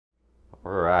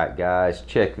Alright guys,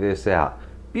 check this out.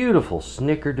 Beautiful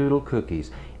Snickerdoodle cookies,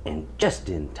 and just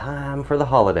in time for the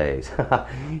holidays.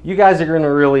 You guys are going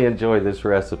to really enjoy this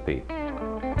recipe.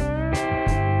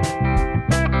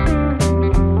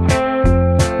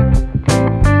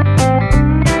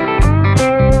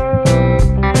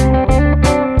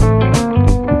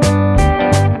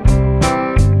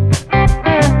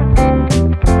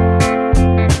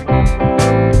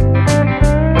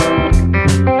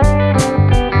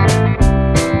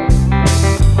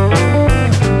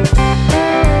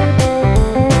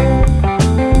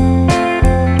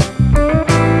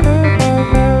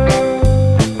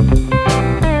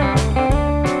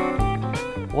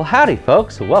 Well, howdy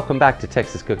folks, welcome back to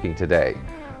Texas Cooking Today.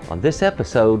 On this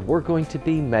episode, we're going to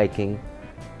be making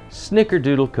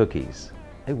Snickerdoodle Cookies,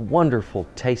 a wonderful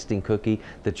tasting cookie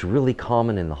that's really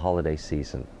common in the holiday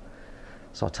season.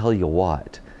 So I'll tell you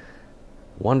what,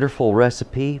 wonderful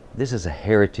recipe. This is a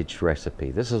heritage recipe.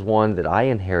 This is one that I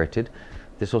inherited.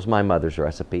 This was my mother's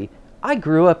recipe. I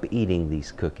grew up eating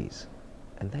these cookies,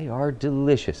 and they are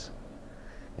delicious.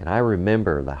 And I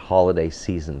remember the holiday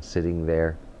season sitting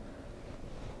there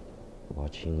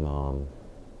watching Mom.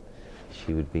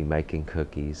 She would be making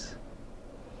cookies.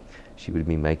 She would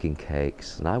be making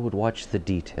cakes, and I would watch the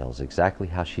details, exactly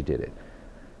how she did it.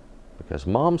 Because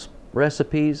Mom's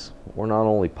recipes were not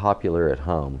only popular at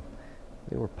home,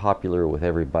 they were popular with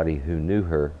everybody who knew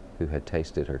her, who had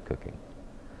tasted her cooking.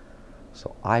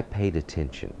 So I paid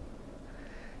attention.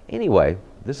 Anyway,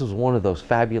 this was one of those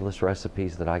fabulous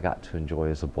recipes that I got to enjoy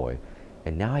as a boy,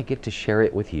 and now I get to share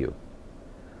it with you.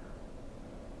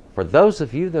 For those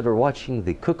of you that are watching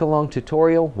the cook-along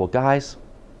tutorial, well guys,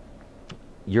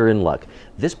 you're in luck.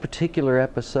 This particular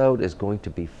episode is going to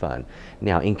be fun.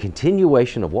 Now, in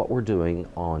continuation of what we're doing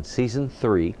on season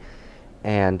 3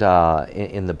 and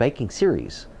in the baking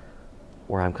series,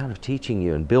 where I'm kind of teaching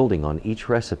you and building on each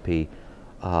recipe,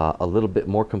 a little bit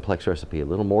more complex recipe, a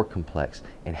little more complex,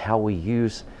 and how we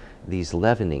use these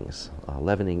leavenings.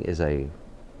 Leavening is a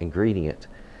ingredient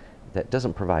that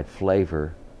doesn't provide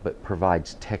flavor, but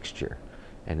provides texture,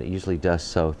 and it usually does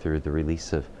so through the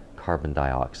release of carbon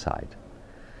dioxide.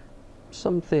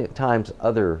 Sometimes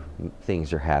other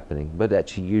things are happening, but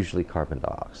that's usually carbon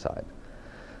dioxide.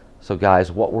 So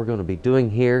guys, what we're going to be doing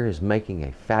here is making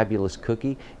a fabulous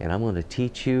cookie, and I'm going to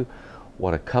teach you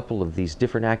what a couple of these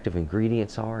different active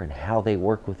ingredients are and how they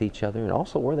work with each other, and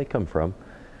also where they come from.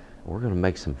 We're going to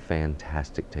make some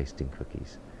fantastic tasting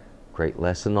cookies. Great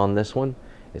lesson on this one.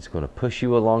 It's going to push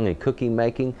you along in cookie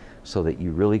making so that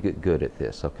you really get good at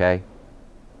this, okay?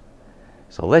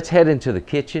 So let's head into the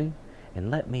kitchen and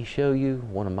let me show you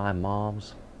one of my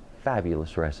mom's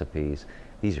fabulous recipes.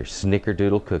 These are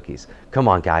Snickerdoodle cookies. Come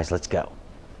on guys, let's go.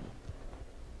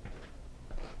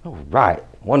 All right,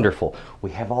 wonderful.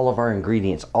 We have all of our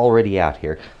ingredients already out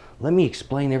here. Let me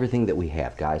explain everything that we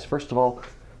have, guys. First of all,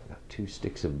 I've got 2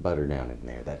 sticks of butter down in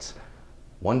there. That's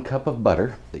 1 cup of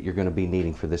butter that you're going to be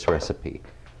needing for this recipe.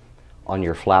 On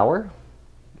your flour,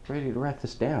 get ready to write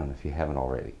this down if you haven't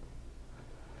already.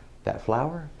 That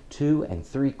flour, 2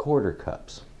 3/4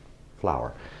 cups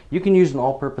flour. You can use an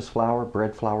all-purpose flour,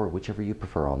 bread flour, whichever you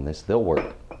prefer on this. They'll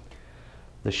work.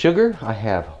 The sugar, I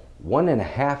have 1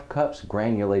 1/2 cups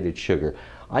granulated sugar.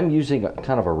 I'm using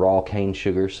kind of a raw cane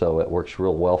sugar, so it works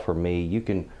real well for me. You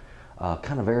can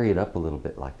kind of vary it up a little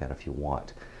bit like that if you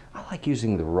want. I like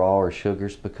using the rawer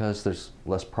sugars because there's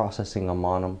less processing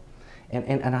on them.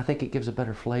 And I think it gives a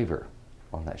better flavor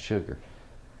on that sugar.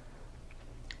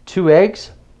 2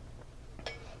 eggs.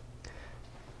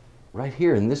 Right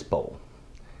here in this bowl,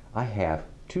 I have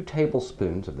 2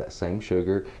 tablespoons of that same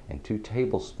sugar and 2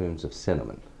 tablespoons of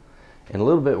cinnamon. In a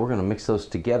little bit, we're going to mix those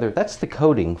together. That's the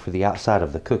coating for the outside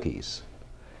of the cookies.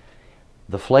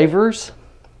 The flavors,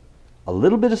 a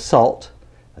little bit of salt,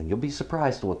 and you'll be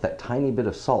surprised at what that tiny bit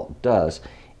of salt does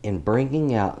in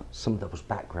bringing out some of those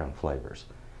background flavors.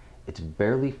 It's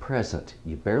barely present.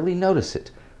 You barely notice it.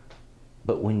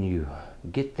 But when you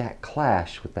get that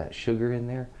clash with that sugar in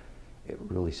there, it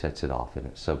really sets it off, and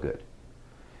it's so good.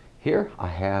 Here I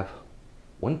have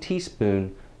 1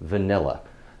 teaspoon vanilla.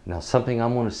 Now, something I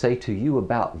want to say to you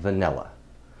about vanilla.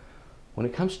 When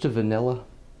it comes to vanilla,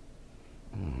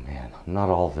 man, not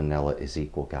all vanilla is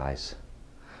equal, guys.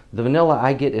 The vanilla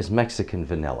I get is Mexican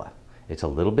vanilla. It's a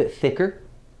little bit thicker.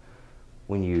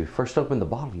 When you first open the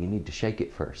bottle, you need to shake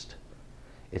it first.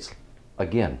 It's,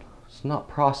 again, it's not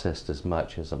processed as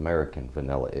much as American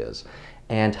vanilla is.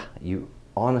 And you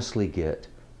honestly get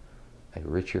a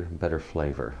richer, better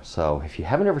flavor. So if you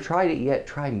haven't ever tried it yet,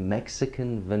 try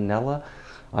Mexican vanilla.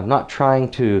 I'm not trying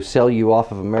to sell you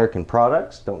off of American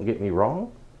products, don't get me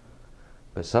wrong.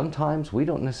 But sometimes we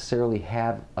don't necessarily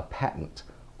have a patent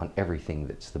on everything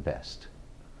that's the best.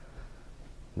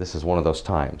 This is one of those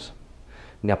times.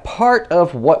 Now, part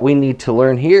of what we need to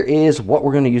learn here is what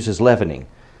we're going to use as leavening.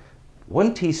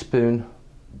 1 teaspoon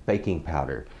baking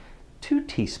powder, 2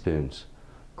 teaspoons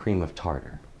cream of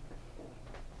tartar.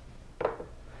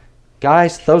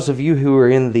 Guys, those of you who are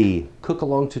in the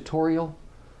cook-along tutorial,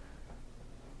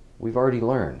 we've already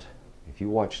learned. If you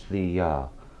watched the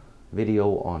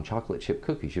video on chocolate chip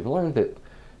cookies, you've learned that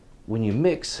when you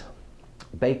mix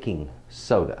baking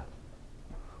soda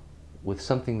with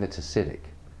something that's acidic,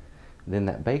 then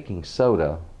that baking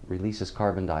soda releases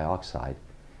carbon dioxide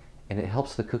and it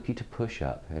helps the cookie to push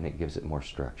up and it gives it more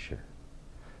structure.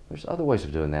 There's other ways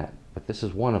of doing that, but this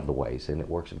is one of the ways and it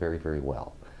works very, very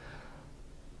well.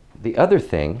 The other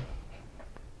thing,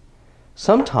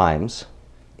 sometimes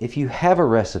if you have a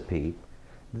recipe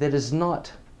that is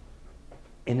not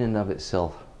in and of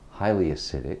itself highly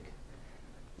acidic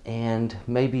and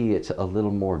maybe it's a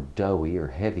little more doughy or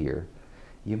heavier,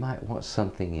 you might want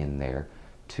something in there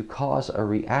to cause a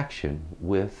reaction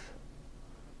with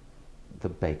the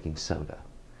baking soda.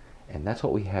 And that's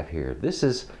what we have here. This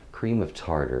is cream of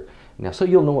tartar. Now, so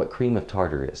you'll know what cream of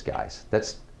tartar is, guys.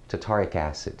 That's tartaric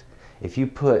acid. If you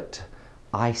put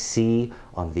IC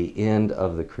on the end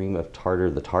of the cream of tartar,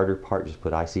 the tartar part, just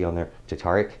put IC on there,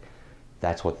 tartaric,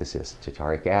 that's what this is,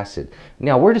 tartaric acid.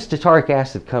 Now, where does tartaric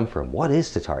acid come from? What is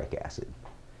tartaric acid?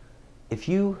 If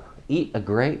you eat a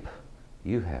grape,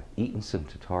 you have eaten some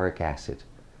tartaric acid.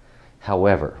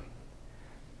 However,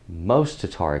 most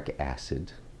tartaric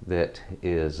acid that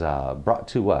is brought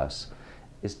to us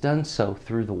is done so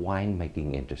through the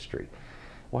winemaking industry.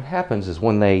 What happens is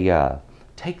when they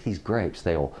take these grapes,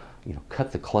 they'll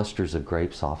cut the clusters of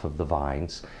grapes off of the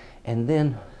vines and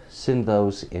then send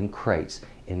those in crates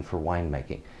in for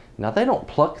winemaking. Now, they don't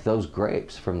pluck those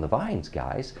grapes from the vines,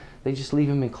 guys. They just leave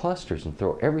them in clusters and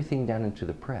throw everything down into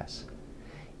the press.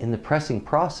 In the pressing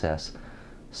process,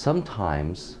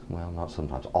 sometimes, well, not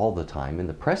sometimes, all the time, in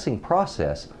the pressing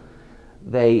process,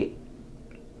 they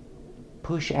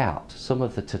push out some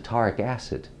of the tartaric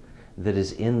acid that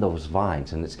is in those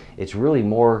vines, and it's really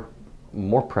more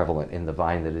prevalent in the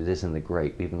vine than it is in the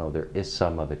grape, even though there is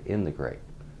some of it in the grape.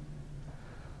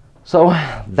 So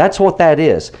that's what that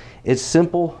is. It's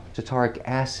simple tartaric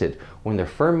acid. When they're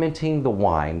fermenting the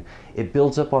wine, it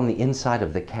builds up on the inside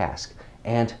of the cask,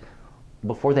 and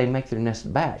before they make their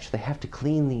next batch, they have to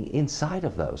clean the inside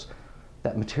of those.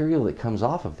 That material that comes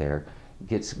off of there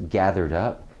gets gathered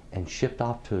up and shipped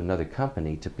off to another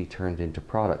company to be turned into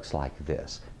products like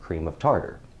this, cream of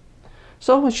tartar.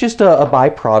 So it's just a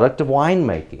byproduct of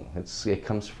winemaking. It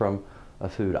comes from a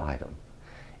food item.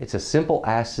 It's a simple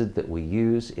acid that we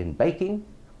use in baking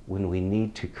when we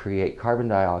need to create carbon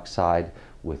dioxide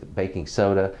with baking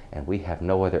soda and we have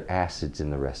no other acids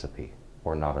in the recipe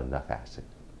or not enough acid.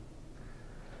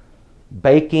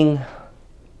 Baking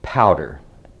powder,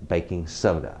 baking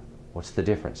soda. What's the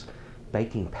difference?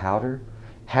 Baking powder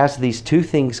has these two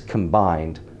things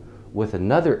combined with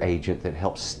another agent that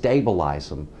helps stabilize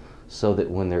them so that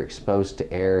when they're exposed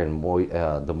to air and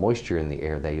the moisture in the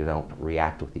air, they don't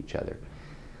react with each other.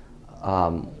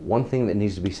 One thing that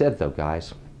needs to be said though,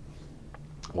 guys,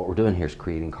 what we're doing here is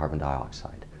creating carbon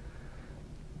dioxide.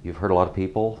 You've heard a lot of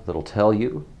people that'll tell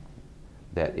you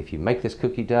that if you make this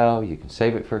cookie dough, you can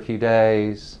save it for a few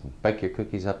days, bake your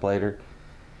cookies up later.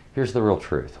 Here's the real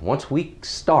truth. Once we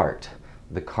start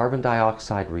the carbon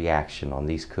dioxide reaction on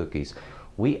these cookies,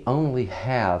 we only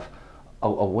have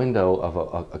a window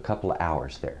of a couple of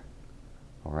hours there,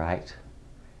 all right?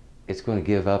 It's going to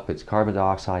give up its carbon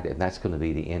dioxide and that's going to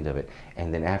be the end of it.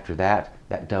 And then after that,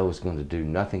 that dough is going to do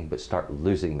nothing but start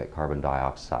losing that carbon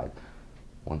dioxide,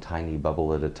 one tiny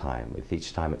bubble at a time, with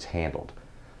each time it's handled.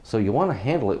 So you want to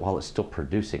handle it while it's still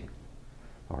producing,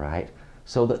 all right?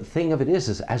 So the thing of it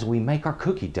is as we make our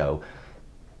cookie dough,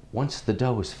 once the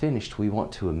dough is finished, we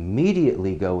want to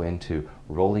immediately go into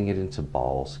rolling it into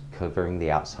balls, covering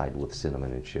the outside with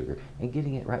cinnamon and sugar, and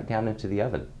getting it right down into the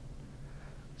oven.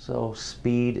 So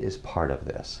speed is part of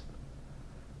this.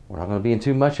 We're not going to be in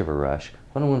too much of a rush,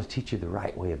 but I'm going to teach you the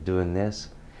right way of doing this,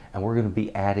 and we're going to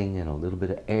be adding in a little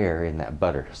bit of air in that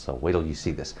butter. So wait till you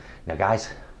see this. Now guys,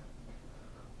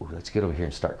 let's get over here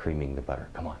and start creaming the butter.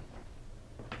 Come on.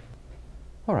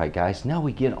 All right, guys, now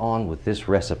we get on with this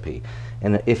recipe.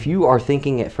 And if you are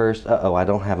thinking at first, uh-oh, I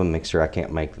don't have a mixer, I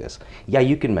can't make this. Yeah,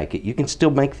 you can make it. You can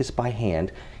still make this by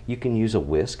hand. You can use a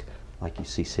whisk, like you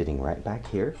see sitting right back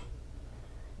here,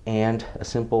 and a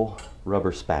simple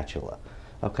rubber spatula.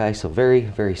 Okay, so very,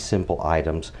 very simple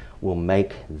items will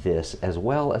make this as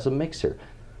well as a mixer.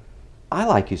 I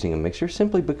like using a mixer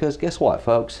simply because guess what,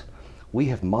 folks? We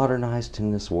have modernized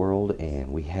in this world, and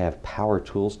we have power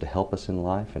tools to help us in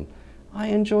life, and I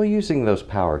enjoy using those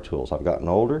power tools. I've gotten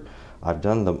older, I've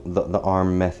done the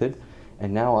arm method,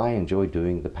 and now I enjoy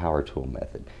doing the power tool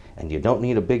method. And you don't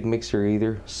need a big mixer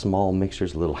either. Small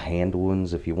mixers, little hand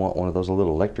ones, if you want one of those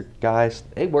little electric guys,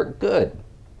 they work good.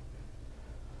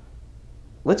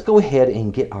 Let's go ahead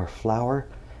and get our flour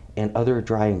and other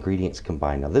dry ingredients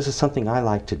combined. Now this is something I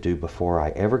like to do before I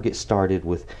ever get started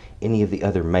with any of the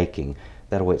other making.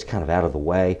 That way it's kind of out of the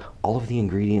way. All of the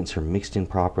ingredients are mixed in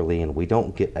properly, and we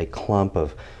don't get a clump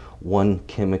of one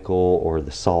chemical or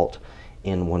the salt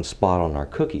in one spot on our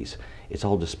cookies. It's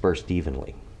all dispersed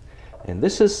evenly. And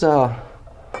this is,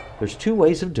 there's two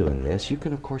ways of doing this. You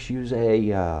can of course use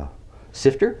a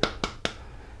sifter.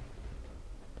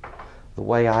 The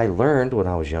way I learned when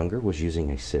I was younger was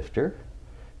using a sifter.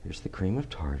 Here's the cream of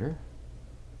tartar.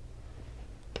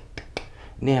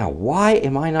 Now, why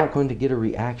am I not going to get a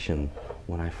reaction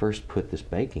when I first put this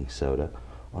baking soda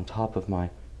on top of my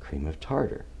cream of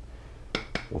tartar?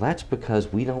 Well, that's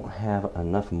because we don't have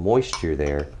enough moisture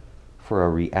there for a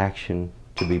reaction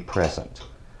to be present.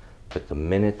 But the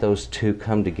minute those two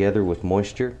come together with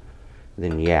moisture,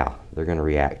 then yeah, they're going to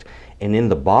react. And in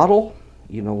the bottle,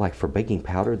 you know, like for baking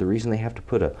powder, the reason they have to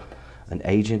put an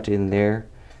agent in there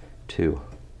to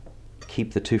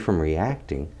keep the two from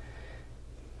reacting,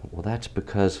 well, that's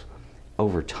because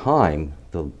over time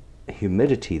the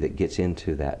humidity that gets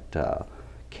into that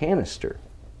canister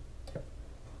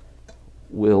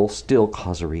will still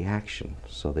cause a reaction.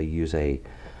 So they use an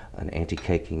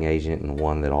anti-caking agent and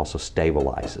one that also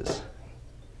stabilizes.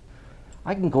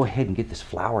 I can go ahead and get this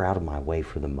flour out of my way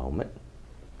for the moment.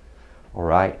 All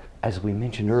right, as we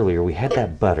mentioned earlier, we had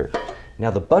that butter.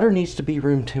 Now the butter needs to be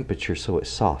room temperature so it's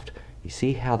soft. You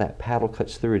see how that paddle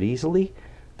cuts through it easily?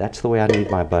 That's the way I need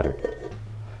my butter.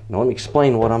 Now let me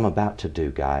explain what I'm about to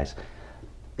do, guys.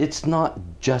 It's not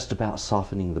just about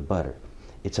softening the butter.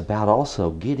 It's about also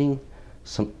getting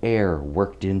some air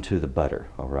worked into the butter,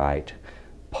 all right?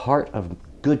 Part of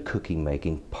good cooking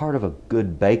making, part of a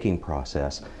good baking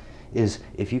process is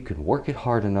if you can work it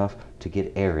hard enough to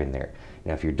get air in there.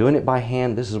 Now if you're doing it by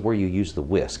hand, this is where you use the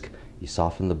whisk. You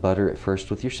soften the butter at first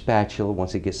with your spatula.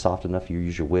 Once it gets soft enough, you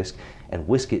use your whisk and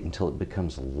whisk it until it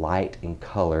becomes light in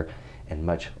color and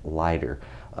much lighter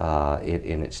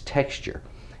in its texture.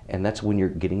 And that's when you're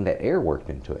getting that air worked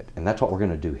into it. And that's what we're going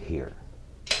to do here.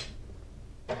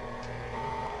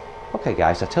 Okay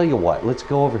guys, I tell you what, let's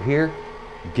go over here,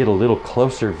 get a little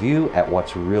closer view at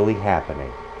what's really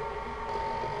happening.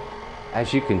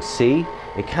 As you can see,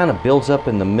 it kind of builds up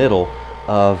in the middle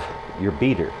of your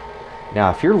beater.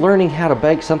 Now if you're learning how to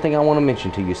bake, something I want to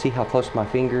mention to you, see how close my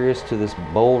finger is to this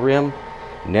bowl rim?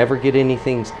 Never get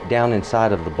anything down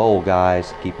inside of the bowl,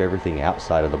 guys. Keep everything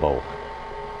outside of the bowl.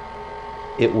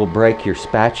 It will break your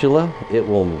spatula, it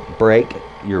will break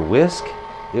your whisk,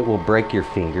 it will break your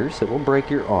fingers, it will break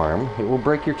your arm, it will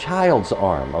break your child's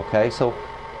arm, okay? So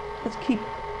let's keep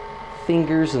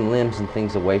fingers and limbs and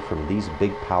things away from these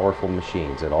big powerful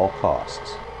machines at all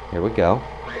costs. Here we go.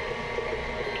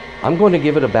 I'm going to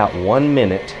give it about 1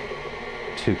 minute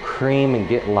to cream and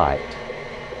get light.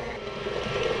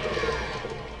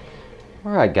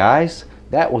 Alright guys,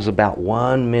 that was about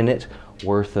 1 minute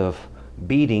worth of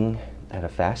beating at a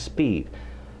fast speed.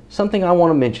 Something I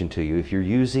want to mention to you, if you're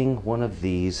using one of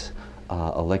these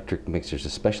electric mixers,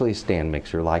 especially a stand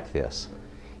mixer like this,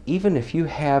 even if you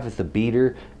have the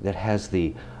beater that has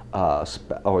the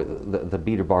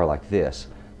beater bar like this,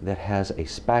 that has a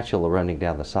spatula running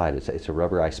down the side, it's a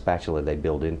rubberized spatula they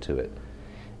build into it.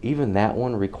 Even that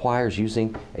one requires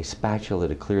using a spatula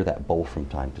to clear that bowl from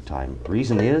time to time.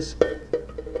 Reason is,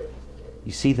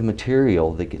 you see the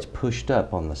material that gets pushed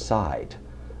up on the side.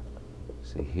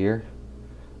 See here?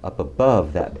 Up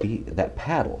above that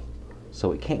paddle.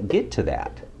 So it can't get to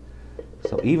that.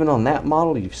 So even on that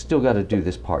model, you've still got to do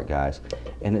this part, guys.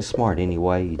 And it's smart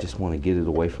anyway. You just want to get it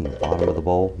away from the bottom of the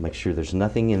bowl. Make sure there's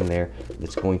nothing in there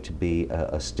that's going to be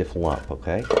a stiff lump,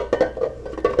 okay?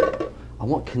 I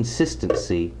want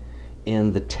consistency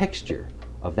in the texture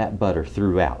of that butter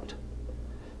throughout.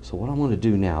 So what I'm going to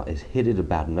do now is hit it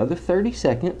about another 30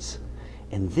 seconds,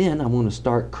 and then I'm going to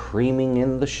start creaming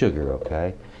in the sugar,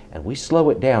 okay? And we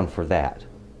slow it down for that.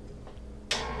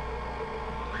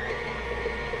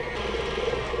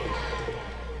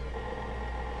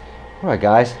 Alright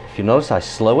guys, if you notice I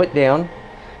slow it down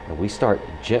and we start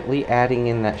gently adding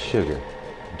in that sugar.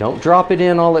 Don't drop it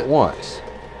in all at once.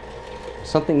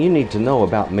 Something you need to know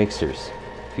about mixers.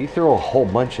 If you throw a whole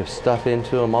bunch of stuff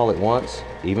into them all at once,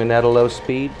 even at a low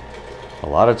speed, a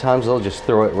lot of times they'll just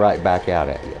throw it right back out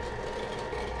at you.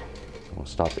 We'll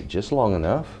stop it just long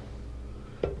enough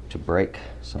to break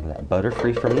some of that butter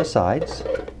free from the sides.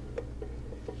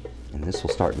 And this will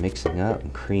start mixing up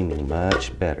and creaming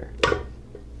much better.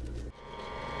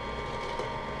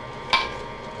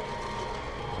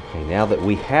 Okay, now that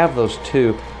we have those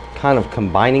two kind of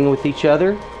combining with each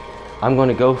other, I'm going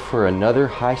to go for another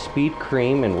high-speed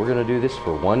cream, and we're going to do this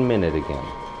for 1 minute again.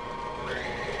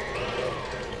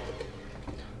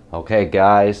 Okay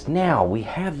guys, now we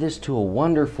have this to a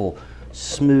wonderful,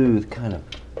 smooth, kind of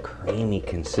creamy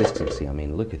consistency. I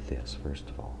mean, look at this, first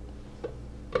of all,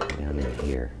 down in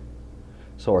here.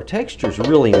 So our texture is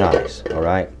really nice, all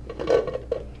right?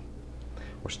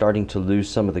 We're starting to lose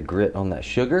some of the grit on that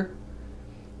sugar.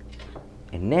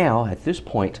 And now, at this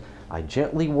point, I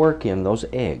gently work in those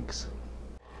eggs.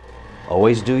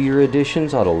 Always do your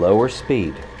additions at a lower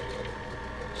speed.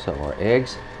 So our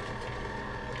eggs,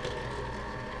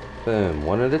 boom,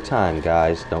 one at a time,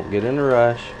 guys. Don't get in a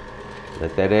rush.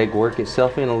 Let that egg work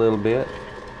itself in a little bit.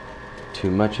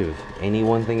 Too much of any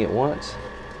one thing at once,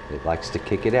 it likes to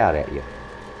kick it out at you.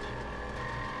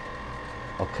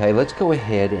 Okay, let's go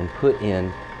ahead and put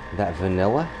in that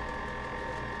vanilla.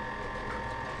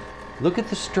 Look at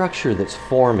the structure that's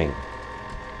forming,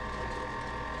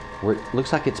 where it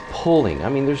looks like it's pulling. I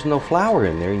mean, there's no flour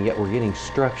in there, and yet we're getting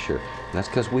structure. And that's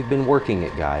because we've been working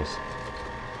it, guys.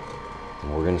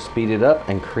 And we're going to speed it up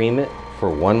and cream it for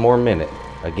 1 more minute.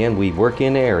 Again, we work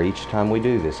in air each time we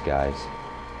do this, guys.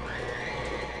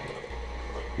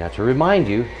 Now, to remind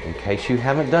you, in case you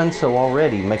haven't done so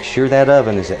already, make sure that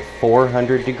oven is at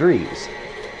 400 degrees.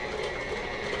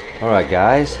 All right,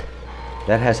 guys.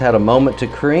 That has had a moment to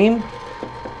cream.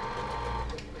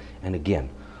 And again,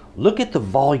 look at the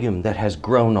volume that has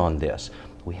grown on this.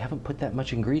 We haven't put that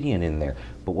much ingredient in there,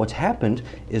 but what's happened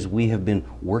is we have been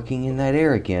working in that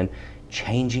air again,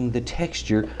 changing the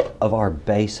texture of our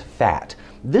base fat.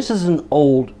 This is an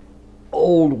old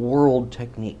world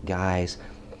technique, guys.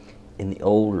 In the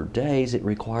older days, it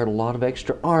required a lot of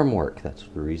extra arm work. That's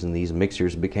the reason these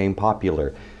mixers became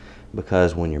popular.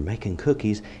 Because when you're making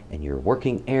cookies and you're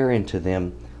working air into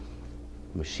them,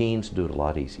 machines do it a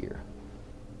lot easier.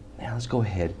 Now let's go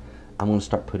ahead. I'm going to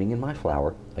start putting in my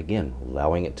flour. Again,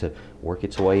 allowing it to work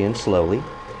its way in slowly.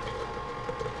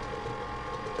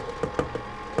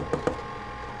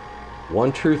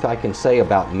 One truth I can say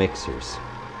about mixers: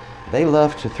 they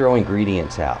love to throw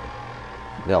ingredients out.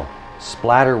 They'll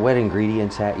splatter wet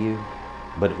ingredients at you,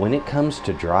 but when it comes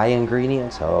to dry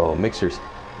ingredients, oh, mixers,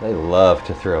 they love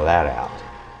to throw that out.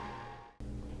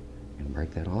 And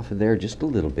break that off of there just a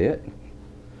little bit.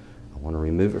 I want to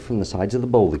remove it from the sides of the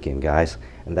bowl again, guys,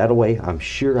 and that way I'm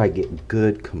sure I get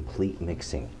good, complete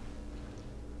mixing.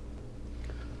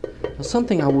 Now,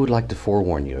 something I would like to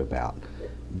forewarn you about: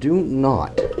 do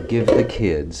not give the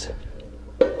kids,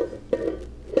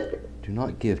 do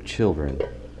not give children,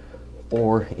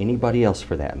 or anybody else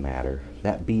for that matter,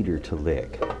 that beater to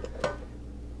lick.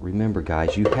 Remember,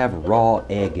 guys, you have raw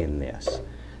egg in this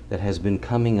that has been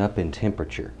coming up in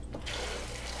temperature.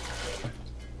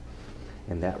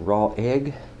 And that raw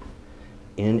egg,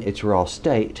 in its raw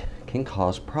state, can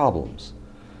cause problems.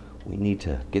 We need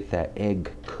to get that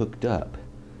egg cooked up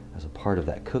as a part of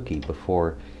that cookie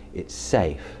before it's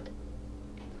safe.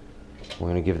 We're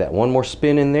going to give that 1 more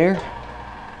spin in there.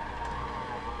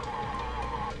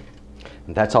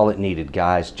 And that's all it needed,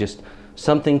 guys. Just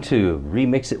something to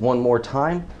remix it 1 more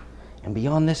time, and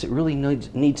beyond this, it really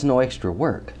needs no extra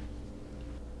work.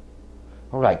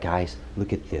 All right, guys,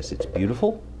 look at this. It's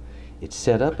beautiful. It's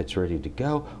set up. It's ready to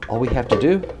go. All we have to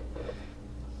do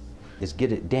is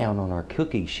get it down on our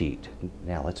cookie sheet.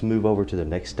 Now let's move over to the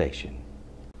next station.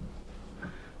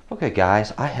 Okay,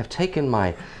 guys, I have taken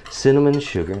my cinnamon and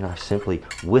sugar and I've simply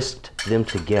whisked them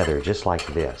together just like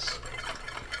this.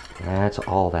 That's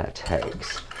all that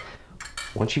takes.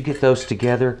 Once you get those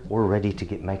together, we're ready to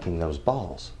get making those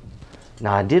balls.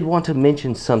 Now, I did want to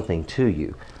mention something to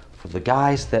you. For the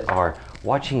guys that are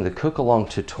watching the cook-along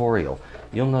tutorial,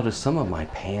 you'll notice some of my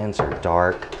pans are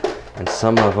dark and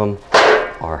some of them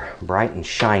are bright and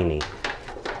shiny.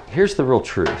 Here's the real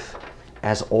truth.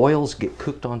 As oils get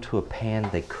cooked onto a pan,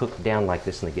 they cook down like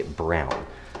this and they get brown.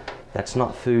 That's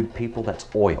not food, people, that's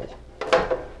oil.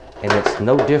 And it's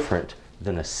no different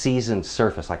than a seasoned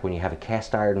surface, like when you have a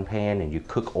cast iron pan and you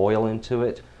cook oil into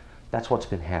it. That's what's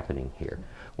been happening here.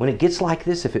 When it gets like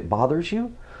this, if it bothers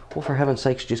you, well, for heaven's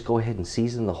sakes, just go ahead and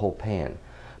season the whole pan.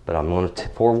 But I'm going to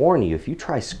forewarn you, if you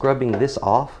try scrubbing this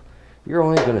off, you're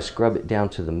only going to scrub it down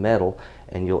to the metal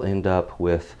and you'll end up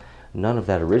with none of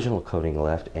that original coating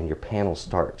left, and your pan will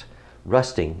start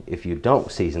rusting if you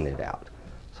don't season it out.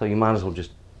 So you might as well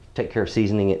just take care of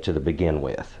seasoning it to begin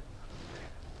with.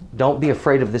 Don't be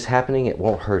afraid of this happening. It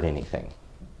won't hurt anything.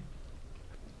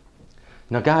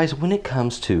 Now guys, when it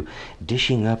comes to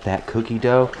dishing up that cookie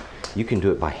dough, you can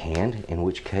do it by hand, in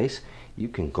which case you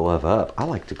can glove up. I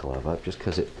like to glove up just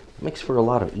because it makes for a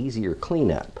lot of easier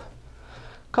cleanup.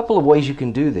 A couple of ways you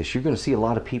can do this. You're going to see a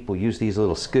lot of people use these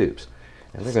little scoops.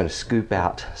 And they're going to scoop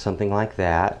out something like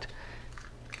that.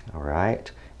 All right.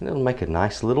 And it'll make a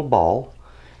nice little ball.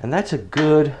 And that's a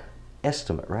good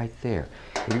estimate right there.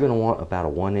 You're going to want about a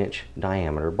 1-inch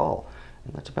diameter ball.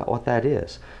 And that's about what that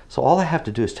is. So all I have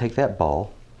to do is take that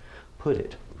ball, put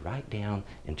it right down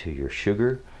into your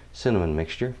sugar cinnamon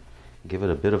mixture. Give it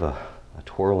a bit of a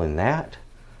twirl in that.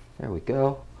 There we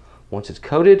go. Once it's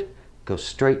coated, go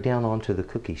straight down onto the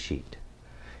cookie sheet.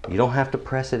 You don't have to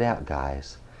press it out,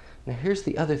 guys. Now here's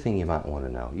the other thing you might want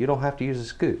to know. You don't have to use a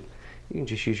scoop. You can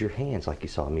just use your hands like you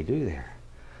saw me do there.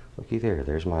 Looky there,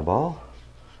 there's my ball.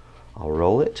 I'll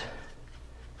roll it,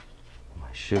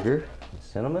 my sugar and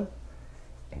cinnamon,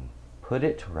 and put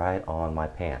it right on my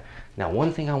pan. Now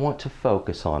one thing I want to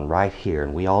focus on right here,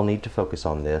 and we all need to focus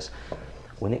on this,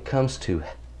 when it comes to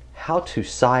how to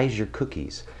size your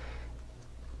cookies,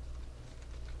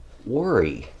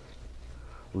 worry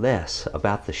less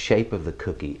about the shape of the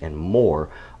cookie and more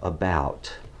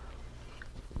about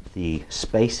the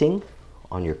spacing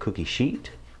on your cookie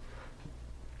sheet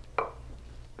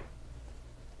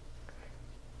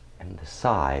and the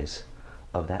size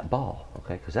of that ball,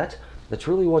 okay? Because that's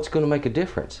really what's going to make a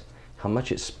difference, how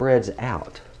much it spreads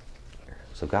out.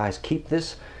 So guys, keep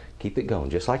it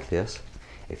going just like this.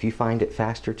 If you find it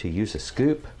faster to use a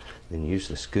scoop, then use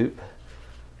the scoop,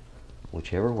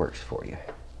 whichever works for you.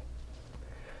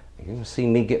 You're going to see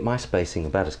me get my spacing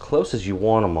about as close as you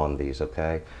want them on these,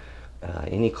 okay?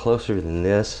 Any closer than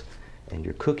this, and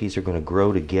your cookies are going to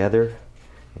grow together,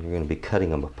 and you're going to be cutting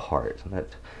them apart. And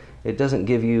it doesn't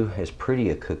give you as pretty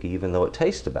a cookie, even though it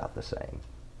tastes about the same.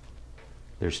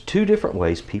 There's two different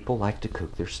ways people like to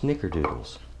cook their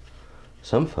snickerdoodles.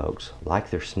 Some folks like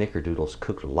their snickerdoodles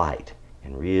cooked light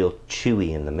and real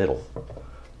chewy in the middle.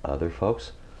 Other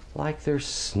folks like their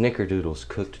snickerdoodles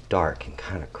cooked dark and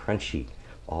kind of crunchy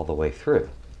all the way through.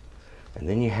 And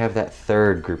then you have that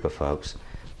third group of folks.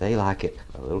 They like it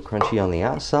a little crunchy on the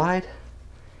outside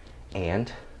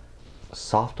and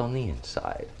soft on the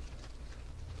inside.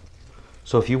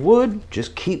 So if you would,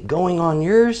 just keep going on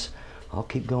yours. I'll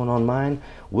keep going on mine.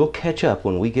 We'll catch up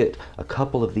when we get a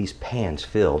couple of these pans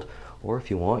filled. Or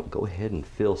if you want, go ahead and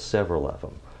fill several of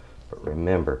them. But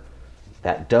remember,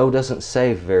 that dough doesn't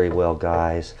save very well,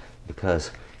 guys,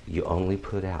 because you only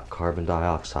put out carbon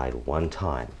dioxide one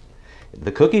time.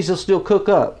 The cookies will still cook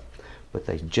up, but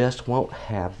they just won't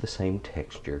have the same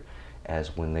texture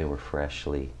as when they were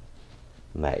freshly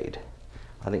made.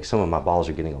 I think some of my balls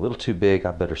are getting a little too big.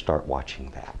 I better start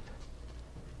watching that.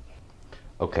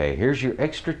 Okay, here's your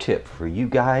extra tip for you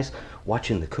guys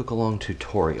watching the cook-along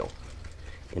tutorial.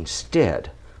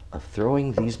 Instead of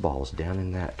throwing these balls down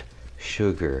in that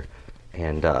sugar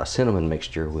and cinnamon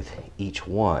mixture with each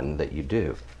one that you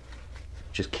do,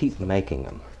 just keep making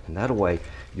them. And that way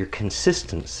your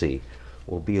consistency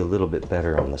will be a little bit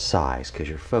better on the size because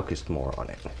you're focused more on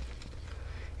it.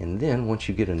 And then once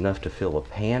you get enough to fill a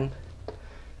pan,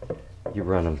 you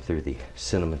run them through the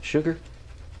cinnamon sugar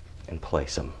and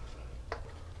place them.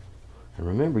 And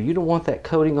remember, you don't want that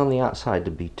coating on the outside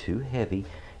to be too heavy.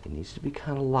 It needs to be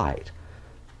kind of light.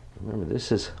 Remember, this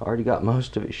has already got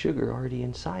most of its sugar already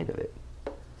inside of it.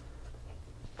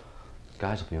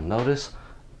 Guys, if you'll notice,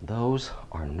 those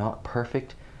are not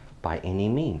perfect by any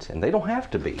means, and they don't have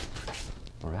to be.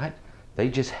 All right? They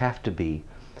just have to be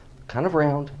kind of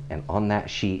round and on that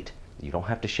sheet. You don't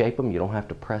have to shape them. You don't have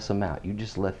to press them out. You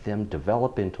just let them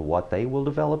develop into what they will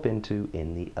develop into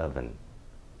in the oven.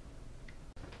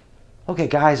 Okay,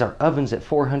 guys, our oven's at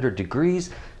 400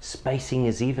 degrees. Spacing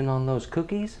is even on those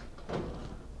cookies.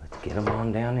 Let's get them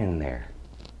on down in there.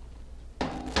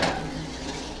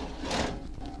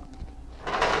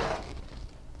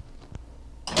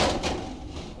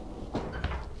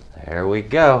 There we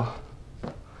go.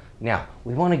 Now,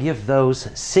 we want to give those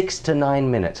 6 to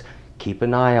 9 minutes. Keep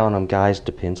an eye on them, guys.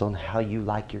 Depends on how you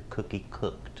like your cookie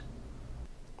cooked.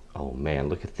 Oh man,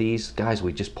 look at these. Guys,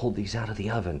 we just pulled these out of the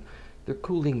oven. They're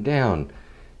cooling down.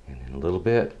 And in a little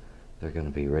bit, they're going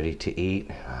to be ready to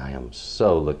eat. I am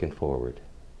so looking forward.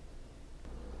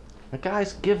 Now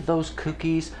guys, give those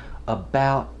cookies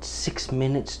about 6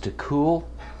 minutes to cool.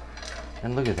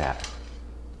 And look at that.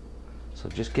 So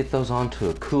just get those onto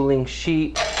a cooling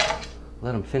sheet.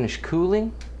 Let them finish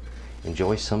cooling.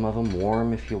 Enjoy some of them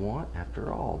warm if you want.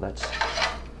 After all, that's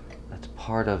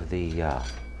part of the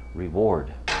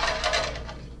reward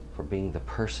for being the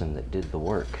person that did the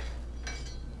work.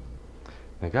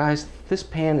 Now guys, this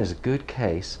pan is a good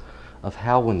case of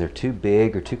how when they're too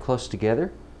big or too close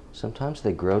together, sometimes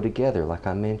they grow together like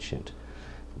I mentioned.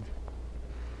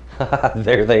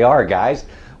 There they are, guys.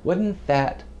 Wasn't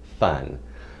that fun?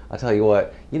 I'll tell you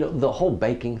what, you know, the whole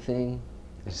baking thing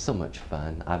is so much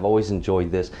fun. I've always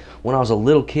enjoyed this. When I was a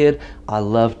little kid, I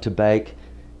loved to bake,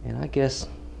 and I guess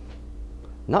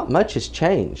not much has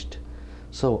changed.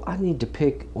 So I need to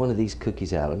pick one of these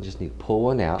cookies out. I just need to pull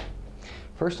one out.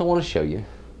 First, I want to show you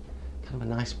kind of a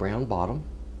nice brown bottom,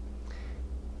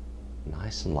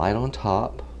 nice and light on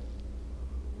top.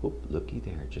 Oop, looky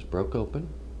there, it just broke open.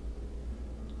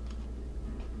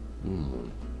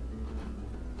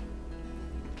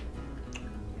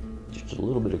 Just a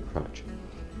little bit of crunch,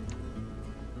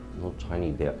 a little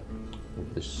tiny bit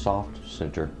of this soft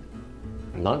center,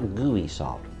 not gooey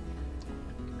soft,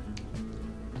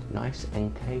 nice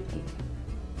and cakey.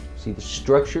 See the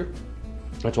structure?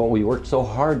 That's what we worked so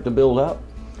hard to build up.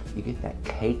 You get that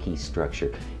cakey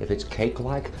structure. If it's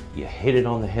cake-like, you hit it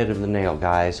on the head of the nail,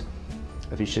 guys.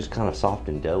 If it's just kind of soft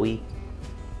and doughy,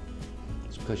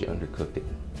 it's because you undercooked it.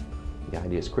 The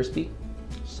idea is crispy,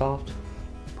 soft,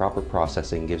 proper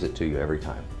processing gives it to you every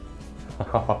time.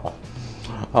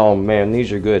 Oh man,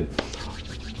 these are good.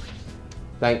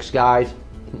 Thanks, guys.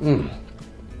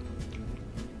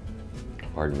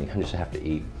 Pardon me, I just have to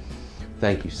eat.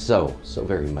 Thank you so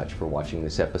very much for watching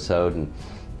this episode, and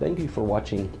thank you for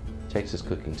watching Texas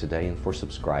Cooking Today and for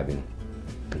subscribing.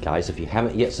 Guys, if you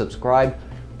haven't yet subscribed,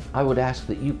 I would ask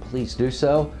that you please do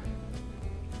so.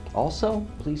 Also,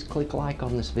 please click like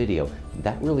on this video.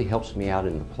 That really helps me out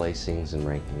in the placings and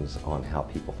rankings on how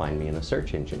people find me in a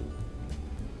search engine.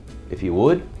 If you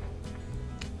would,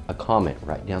 a comment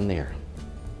right down there.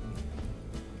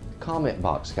 Comment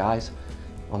box, guys.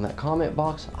 On that comment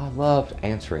box, I loved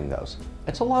answering those.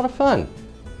 It's a lot of fun.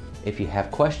 If you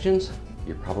have questions,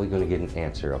 you're probably going to get an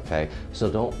answer, okay? So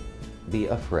don't be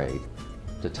afraid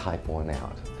to type one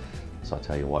out. So I'll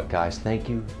tell you what, guys, thank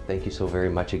you so very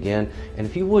much again. And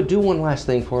if you would do one last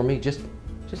thing for me, just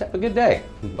have a good day.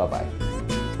 Bye-bye.